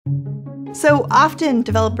So often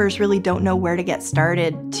developers really don't know where to get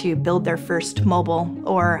started to build their first mobile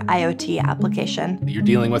or IoT application. You're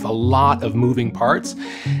dealing with a lot of moving parts.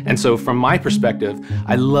 And so from my perspective,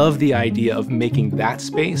 I love the idea of making that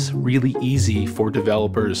space really easy for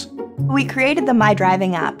developers. We created the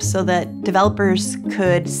MyDriving app so that developers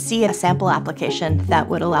could see a sample application that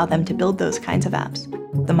would allow them to build those kinds of apps.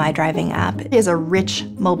 The MyDriving app is a rich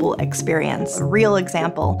mobile experience, a real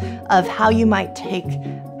example of how you might take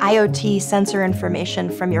IoT sensor information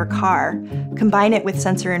from your car, combine it with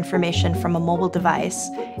sensor information from a mobile device,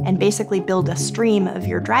 and basically build a stream of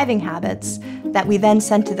your driving habits that we then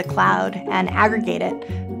send to the cloud and aggregate it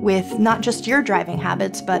with not just your driving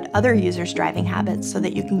habits, but other users' driving habits so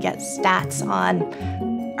that you can get stats on,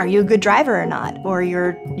 are you a good driver or not, or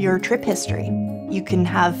your trip history. You can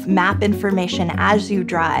have map information as you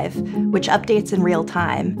drive, which updates in real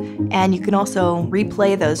time, and you can also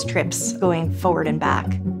replay those trips going forward and back.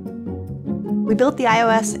 We built the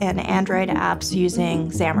iOS and Android apps using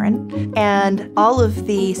Xamarin, and all of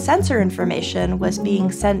the sensor information was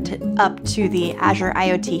being sent up to the Azure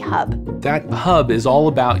IoT hub. That hub is all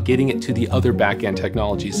about getting it to the other back-end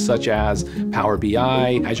technologies such as Power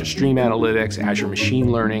BI, Azure Stream Analytics, Azure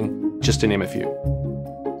Machine Learning, just to name a few.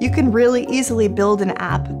 You can really easily build an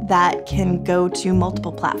app that can go to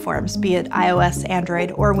multiple platforms, be it iOS,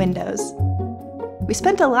 Android, or Windows. We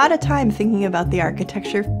spent a lot of time thinking about the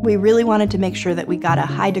architecture. We really wanted to make sure that we got a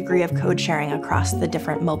high degree of code sharing across the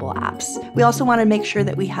different mobile apps. We also wanted to make sure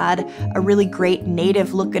that we had a really great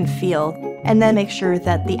native look and feel, and then make sure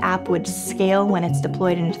that the app would scale when it's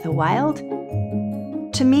deployed into the wild.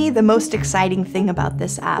 To me, the most exciting thing about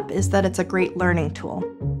this app is that it's a great learning tool.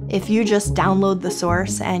 If you just download the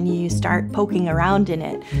source and you start poking around in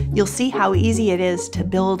it, you'll see how easy it is to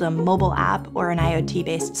build a mobile app or an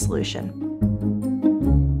IoT-based solution.